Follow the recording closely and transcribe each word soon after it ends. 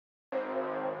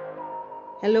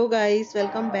Hello guys,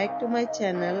 welcome back to my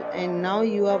channel and now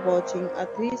you are watching a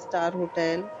 3-star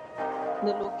hotel.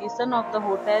 The location of the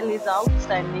hotel is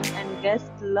outstanding and guests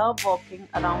love walking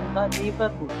around the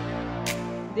neighborhood.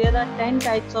 There are 10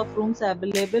 types of rooms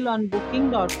available on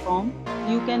booking.com.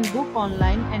 You can book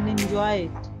online and enjoy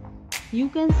it. You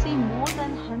can see more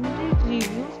than 100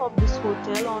 reviews of this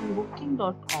hotel on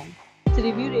booking.com. Its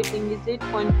review rating is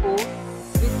 8.4,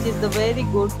 which is the very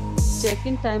good.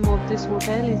 Check-in time of this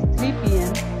hotel is 3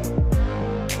 p.m.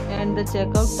 and the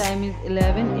checkout time is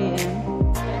 11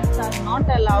 a.m. Pets are not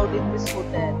allowed in this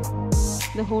hotel.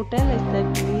 The hotel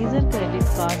accepts major credit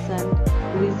cards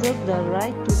and reserves the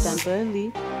right to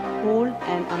temporarily hold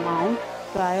an amount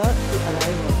prior to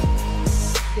arrival.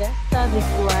 Guests are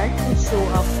required to show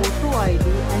a photo ID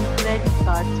and credit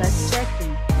cards at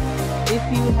check-in. If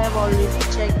you have already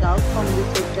checked out from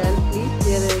this hotel, please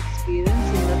share your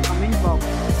experience in the comment box.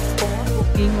 For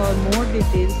booking or more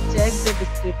details, check the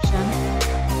description.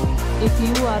 If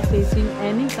you are facing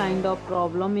any kind of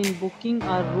problem in booking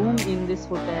a room in this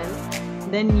hotel,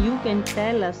 then you can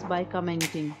tell us by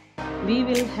commenting. We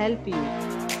will help you.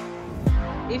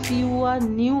 If you are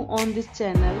new on this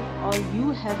channel or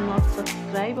you have not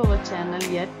subscribed our channel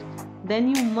yet,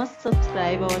 then you must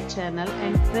subscribe our channel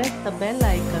and press the bell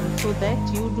icon so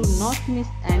that you do not miss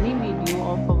any video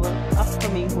of our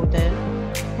upcoming hotel.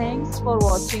 Thanks for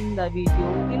watching the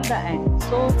video till the end.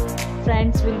 So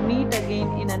friends, will meet again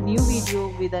in a new video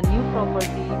with a new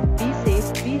property. Be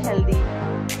safe, be healthy.